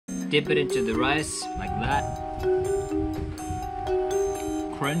dip it into the rice like that.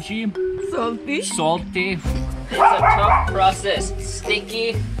 Crunchy. Salty. Salty. It's a tough process. It's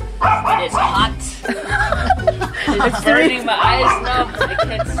sticky. And it's hot. It's burning my eyes now. I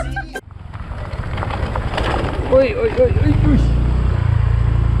can't see. Oi, oi, oi, oi.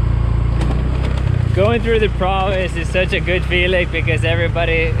 Going through the province is such a good feeling because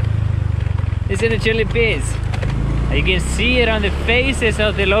everybody is in the Philippines. You can see it on the faces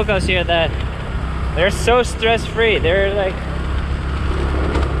of the locals here that they're so stress-free. They're like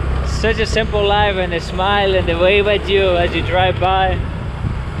such a simple life, and they smile and they wave at you as you drive by.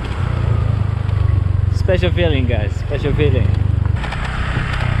 Special feeling, guys. Special feeling.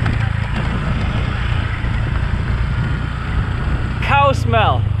 Cow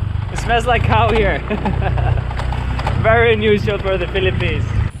smell. It smells like cow here. Very unusual for the Philippines.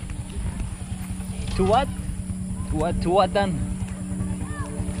 To what? To what then?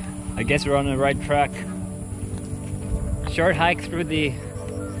 I guess we're on the right track. Short hike through the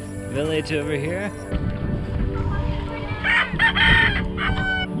village over here.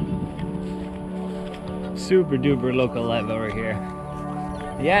 Super duper local life over here.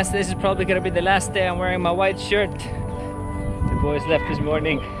 Yes, this is probably gonna be the last day I'm wearing my white shirt. The boys left this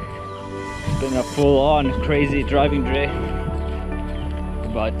morning. It's been a full-on crazy driving day.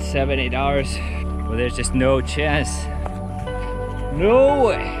 About 7-8 hours. But there's just no chance. No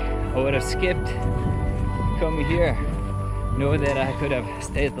way! I would have skipped coming here. Know that I could have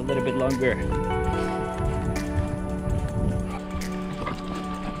stayed a little bit longer.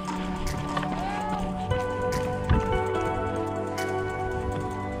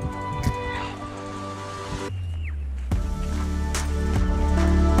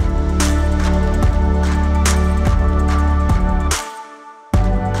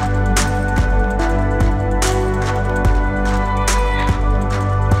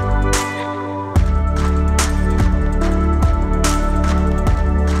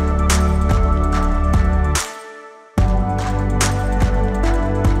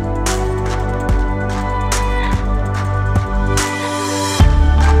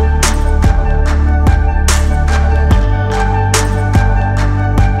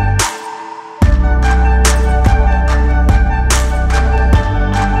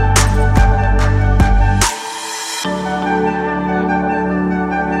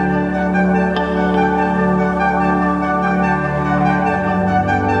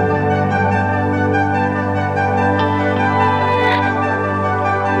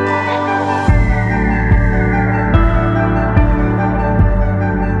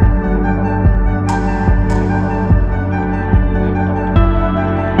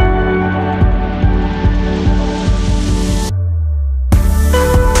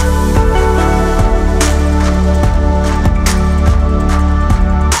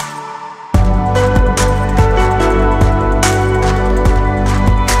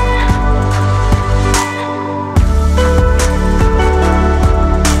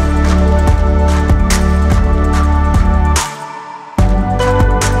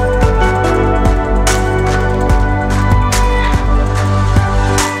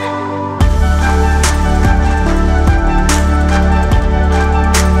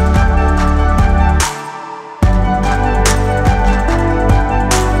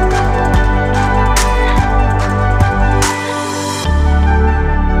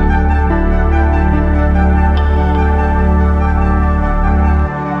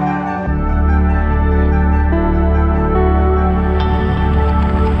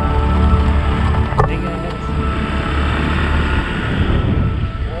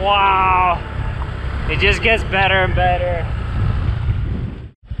 It just gets better and better.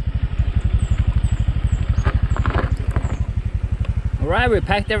 Alright, we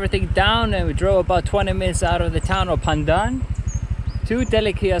packed everything down and we drove about 20 minutes out of the town of Pandan to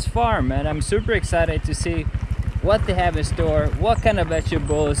Delicia's farm, and I'm super excited to see what they have in store, what kind of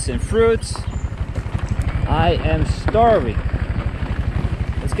vegetables and fruits. I am starving.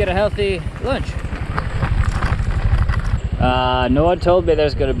 Let's get a healthy lunch. No one told me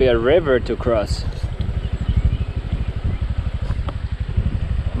there's gonna be a river to cross.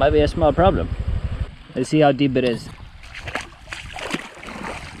 Might be a small problem. Let's see how deep it is.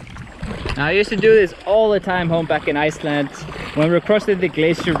 Now, I used to do this all the time home back in Iceland. When we're crossing the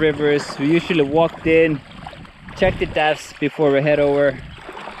glacier rivers, we usually walked in, checked the depths before we head over.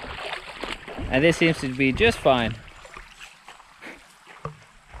 And this seems to be just fine.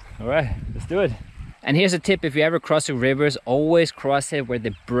 Alright, let's do it. And here's a tip: if you ever cross the rivers, always cross it where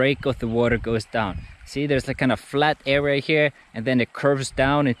the break of the water goes down. See, there's like kind of flat area here, and then it curves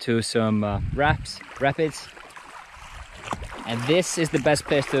down into some rapids. And this is the best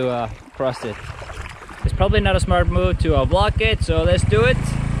place to cross it. It's probably not a smart move to block it, so let's do it.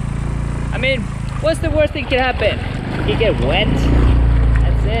 I mean, what's the worst thing can happen? You get wet.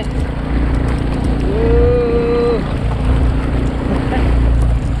 That's it. Woo.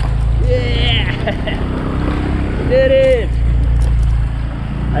 Yeah! Did it!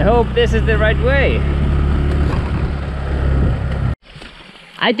 I hope this is the right way.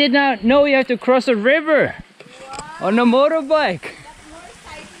 I did not know you have to cross a river on a motorbike.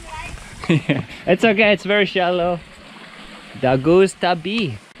 It's okay, it's very shallow. Dagos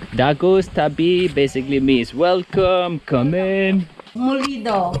tabi. Dagos tabi basically means welcome, come in.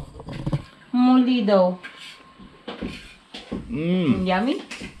 Molido. Molido. Mmm. Yummy?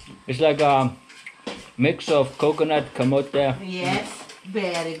 It's like a mix of coconut, camote. Yes,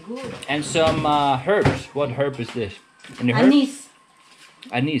 very good. And some herbs. What herb is this? Any herb? Anise.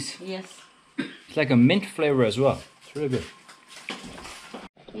 Anise. Yes. It's like a mint flavor as well. It's really good.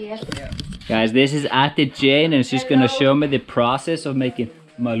 Yes. Guys, this is Ate Jane and she's gonna show me the process of making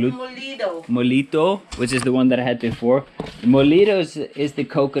Molido. Molido, which is the one that I had before. Molido is the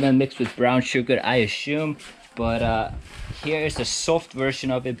coconut mixed with brown sugar, I assume. But here is a soft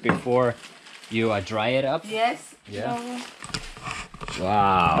version of it before you dry it up. Yes. Yeah.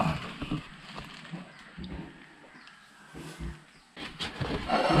 Wow.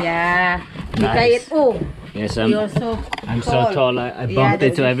 Yeah. Nice. Yes, You're so I'm so tall. I bumped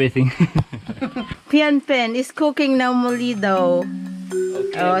into everything. Pian Pen is cooking now Molido.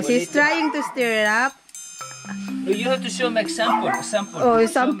 Okay, Oh, she's Molido. trying to stir it up. No, you have to show me example. Oh, Show me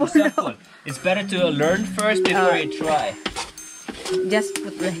example. It's better to learn first before you try. Just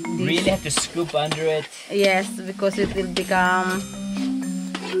put like this. Really have to scoop under it. Yes, because it will become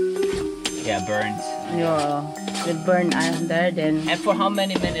Burnt. will burn under then. And for how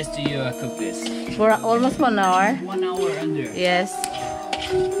many minutes do you cook this? For almost 1 hour. 1 hour under. Yes.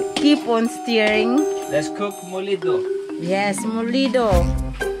 Keep on stirring. Let's cook Molido. Yes, Molido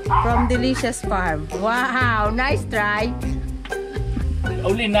from Delicious Farm. Wow, nice try.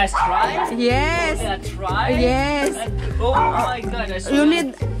 Only nice try? Yes. Only a try? Yes. Oh my god, I saw You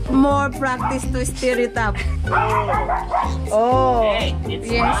need more practice to stir it up. Oh. Hey, it's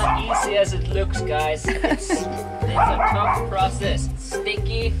yes. not easy as it looks, guys. It's a tough process. It's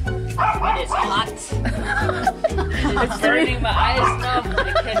sticky and it's hot. And it's burning my eyes now.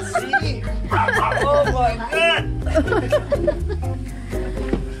 I can't see. Oh my god!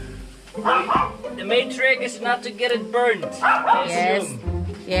 The main trick is not to get it burned. I Yes. assume.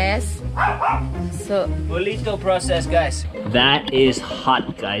 Yes. So Molido process, guys. That is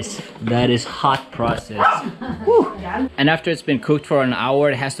hot, guys. That is hot process. Whew. And after it's been cooked for an hour,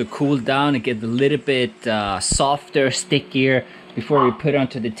 it has to cool down and get a little bit softer, stickier before we put it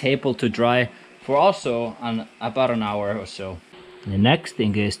onto the table to dry for also about an hour or so. The next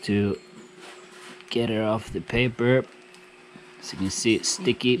thing is to get it off the paper. So you can see it's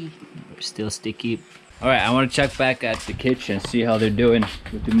sticky, still sticky. All right, I want to check back at the kitchen, see how they're doing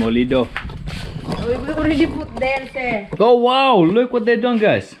with the Molido. we already put there, sir. Oh wow, look what they've done,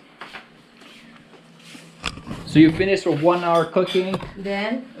 guys. So you finished for 1 hour cooking,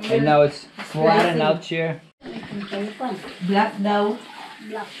 Then and now it's flattened out here. black dough.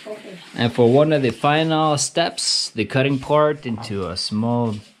 And for one of the final steps, the cutting part into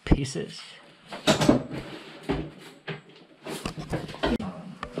small pieces.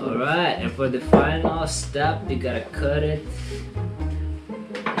 Alright, and for the final step, you gotta cut it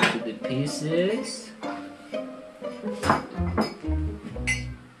into the pieces.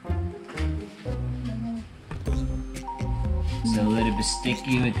 It's a little bit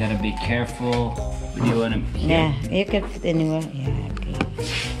sticky, we gotta be careful. Do you want to? Yeah, you can put anywhere. Yeah, okay.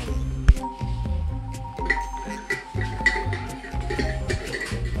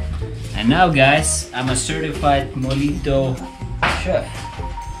 And now, guys, I'm a certified Molido chef.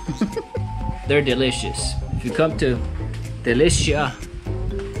 They're delicious. If you come to Delicia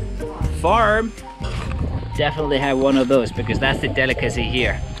Farm, definitely have one of those because that's the delicacy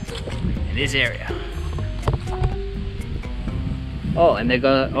here in this area. Oh, and they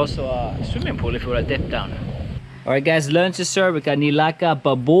got also a swimming pool if you want to dip down. All right, guys, lunch is served. We got nilaka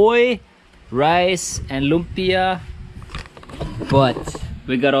baboy, rice, and lumpia. But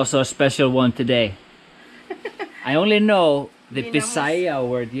we got also a special one today. I only know the Ginamos. Bisaya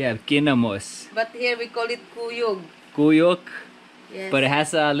word, yeah, GINAMOS. But here we call it kuyog. Kuyok, Yes. but it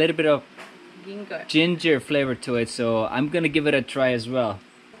has a little bit of Ginger. ginger flavor to it, so I'm gonna give it a try as well.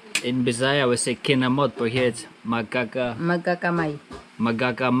 In Bisaya we say kinamot, but here it's Magkakamay.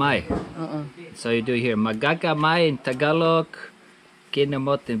 magagamay. So you do here magagamay in Tagalog,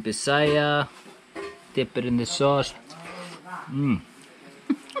 kinamot in Bisaya. Dip it in the sauce.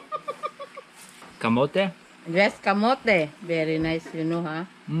 Kamote? Yes, kamote. Very nice, you know, huh?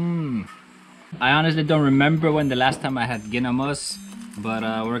 I honestly don't remember when the last time I had ginamos, but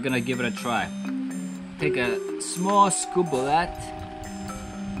we're gonna give it a try. Take a small scoop of that.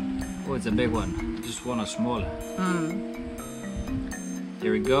 Oh, it's a big one. I just want a small.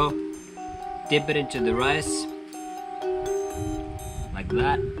 There we go. Dip it into the rice. Like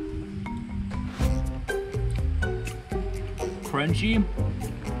that. Crunchy.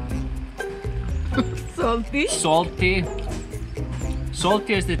 Salty. Salty.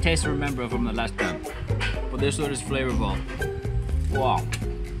 Salty is the taste I remember from the last time. But this one is flavorful. Wow.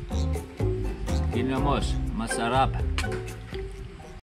 Ginamos. Masaraaap.